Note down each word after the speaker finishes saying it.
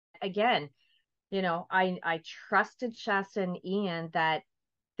again, I trusted Shasta and Ian that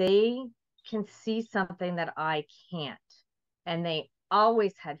they can see something that I can't. And they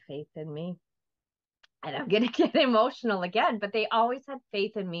always had faith in me. And I'm going to get emotional again, but they always had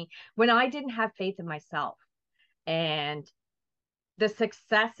faith in me when I didn't have faith in myself. And the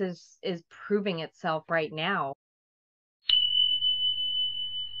success is proving itself right now.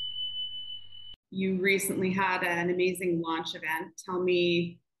 You recently had an amazing launch event. Tell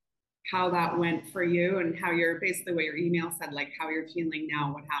me how that went for you and how you're basically what your email said, like how you're feeling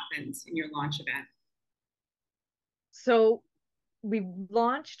now, what happened in your launch event. So we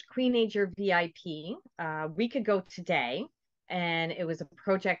launched Queenager VIP a week ago today, and it was a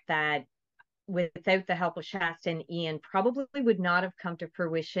project that without the help of Shasta and Ian probably would not have come to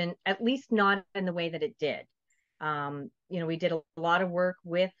fruition, at least not in the way that it did. We did a lot of work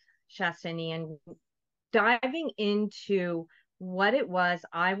with Shasta and Ian, diving into what it was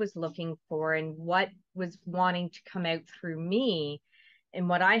I was looking for and what was wanting to come out through me and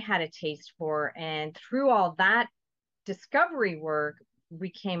what I had a taste for. And through all that discovery work, we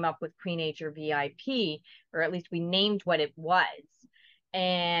came up with Queenager VIP, or at least we named what it was.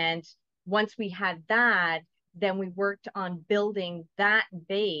 And once we had that, then we worked on building that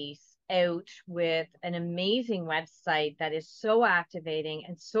base out with an amazing website that is so activating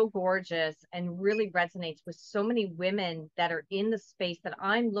and so gorgeous and really resonates with so many women that are in the space that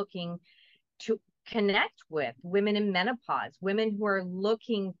I'm looking to connect with, women in menopause, women who are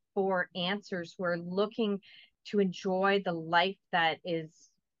looking for answers, who are looking to enjoy the life that is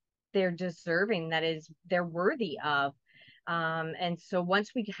they're deserving, that is they're worthy of. And so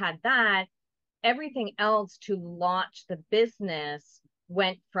once we had that, everything else to launch the business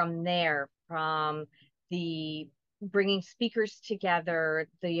went from there, from the bringing speakers together,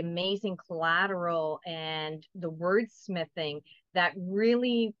 the amazing collateral and the wordsmithing that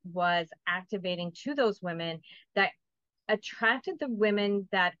really was activating to those women, that attracted the women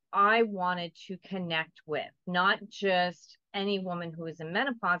that I wanted to connect with, not just any woman who is in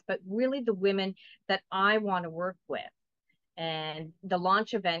menopause, but really the women that I want to work with. And the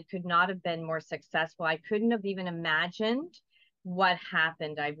launch event could not have been more successful. I couldn't have even imagined what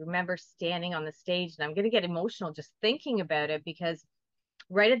happened. I remember standing on the stage, and I'm going to get emotional just thinking about it, because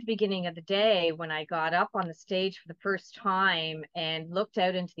right at the beginning of the day, when I got up on the stage for the first time and looked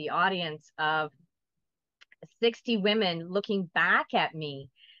out into the audience of 60 women looking back at me,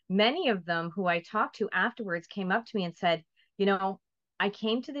 many of them who I talked to afterwards came up to me and said, I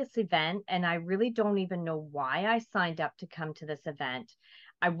came to this event and I really don't even know why I signed up to come to this event.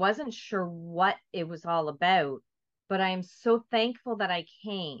 I wasn't sure what it was all about, but I am so thankful that I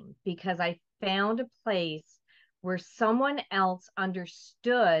came, because I found a place where someone else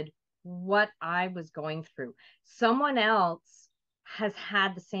understood what I was going through. Someone else has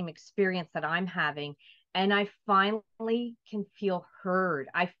had the same experience that I'm having, and I finally can feel heard.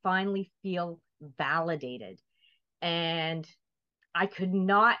 I finally feel validated. And I could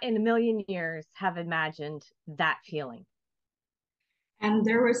not in a million years have imagined that feeling. And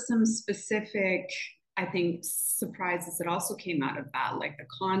there was some specific, I think, surprises that also came out of that, like the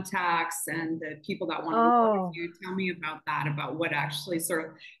contacts and the people that want to work with Oh, you. Tell me about that, about what actually sort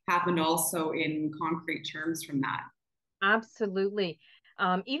of happened also in concrete terms from that. absolutely.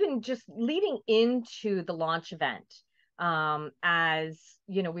 Even just leading into the launch event, as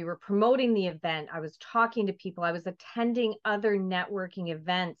we were promoting the event, I was talking to people, I was attending other networking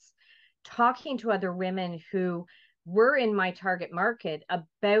events, talking to other women who were in my target market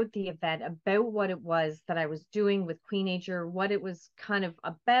about the event, about what it was that I was doing with Queenager, what it was kind of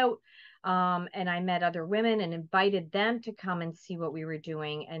about. And I met other women and invited them to come and see what we were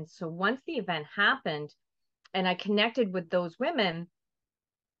doing. And so once the event happened and I connected with those women,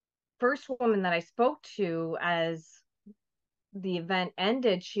 first woman that I spoke to as the event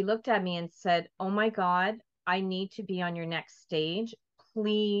ended, she looked at me and said, "Oh my God, I need to be on your next stage.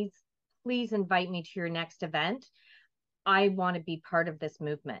 Please, please invite me to your next event. I want to be part of this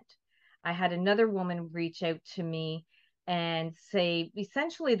movement." I had another woman reach out to me and say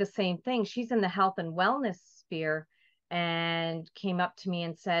essentially the same thing. She's in the health and wellness sphere, and came up to me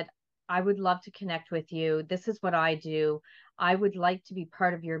and said, "I would love to connect with you. This is what I do. I would like to be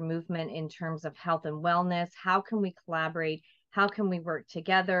part of your movement in terms of health and wellness. How can we collaborate? How can we work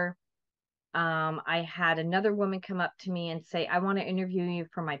together?" I had another woman come up to me and say, "I want to interview you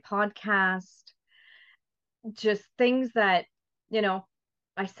for my podcast." Just things that, you know,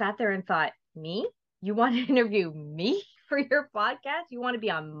 I sat there and thought, me? You want to interview me for your podcast? You want to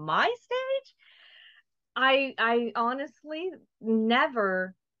be on my stage? I honestly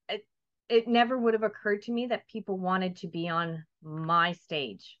never, it never would have occurred to me that people wanted to be on my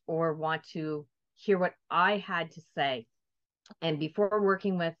stage or want to hear what I had to say. And before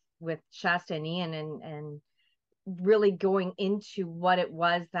working with Shasta and Ian and really going into what it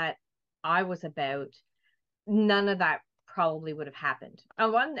was that I was about, none of that probably would have happened.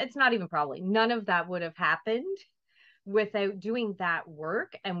 It's not even probably, none of that would have happened without doing that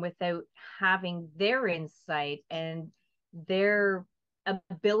work and without having their insight and their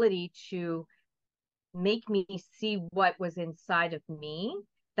ability to make me see what was inside of me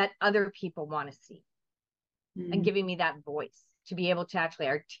that other people want to see, and giving me that voice to be able to actually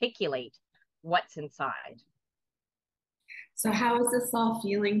articulate what's inside. So how is this all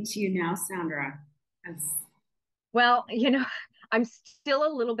feeling to you now, Sandra? As... Well, I'm still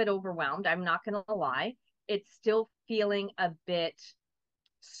a little bit overwhelmed. I'm not going to lie. It's still feeling a bit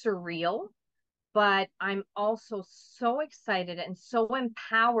surreal, but I'm also so excited and so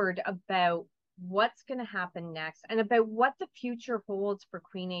empowered about what's going to happen next and about what the future holds for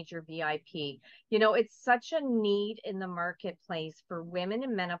Queenager VIP. It's such a need in the marketplace for women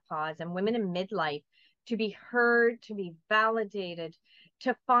in menopause and women in midlife to be heard, to be validated,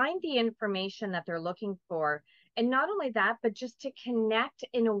 to find the information that they're looking for. And not only that, but just to connect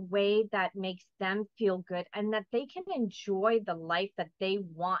in a way that makes them feel good and that they can enjoy the life that they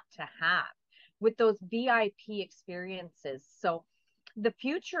want to have with those VIP experiences. So the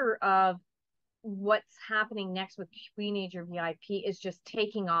future of what's happening next with Queenager VIP is just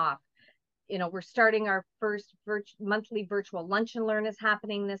taking off. We're starting our first monthly virtual lunch and learn is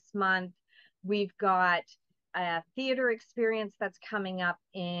happening this month. We've got a theater experience that's coming up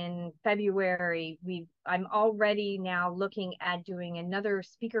in February. I'm already now looking at doing another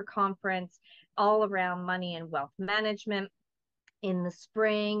speaker conference all around money and wealth management. In the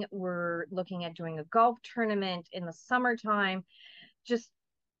spring, we're looking at doing a golf tournament. In the summertime, just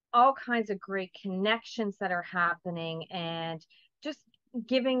all kinds of great connections that are happening and just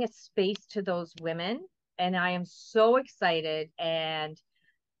giving a space to those women. And I am so excited and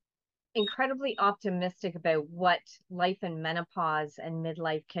incredibly optimistic about what life in menopause and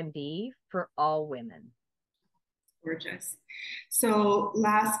midlife can be for all women. Gorgeous. So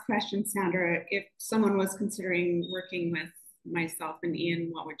last question, Sandra, if someone was considering working with myself and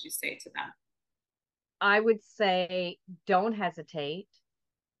Ian, what would you say to them? I would say don't hesitate.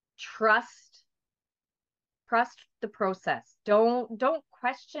 Trust the process. Don't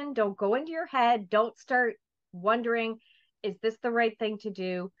question, don't go into your head, don't start wondering, is this the right thing to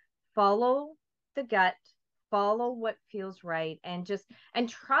do? Follow the gut, follow what feels right, and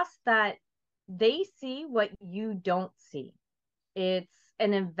trust that they see what you don't see. It's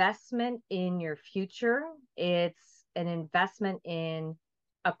an investment in your future. It's an investment in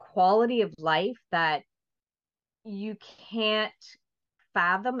a quality of life that you can't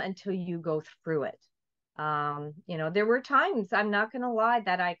fathom until you go through it. There were times, I'm not going to lie,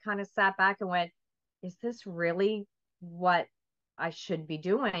 that I kind of sat back and went, is this really what I should be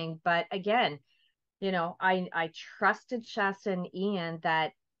doing? But again, I trusted Shasta and Ian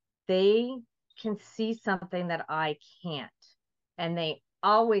that they can see something that I can't. And they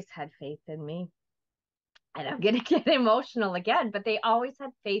always had faith in me. And I'm going to get emotional again, but they always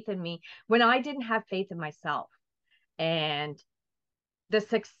had faith in me when I didn't have faith in myself. And the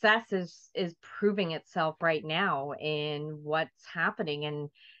success is proving itself right now in what's happening and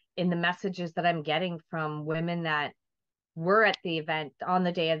in the messages that I'm getting from women that were at the event on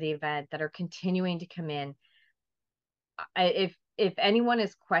the day of the event that are continuing to come in. If anyone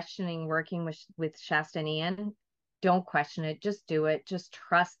is questioning working with Shasta and Ian, don't question it. Just do it. Just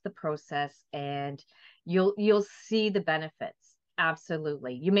trust the process, and you'll see the benefits.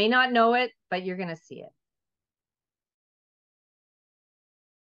 Absolutely. You may not know it, but you're going to see it.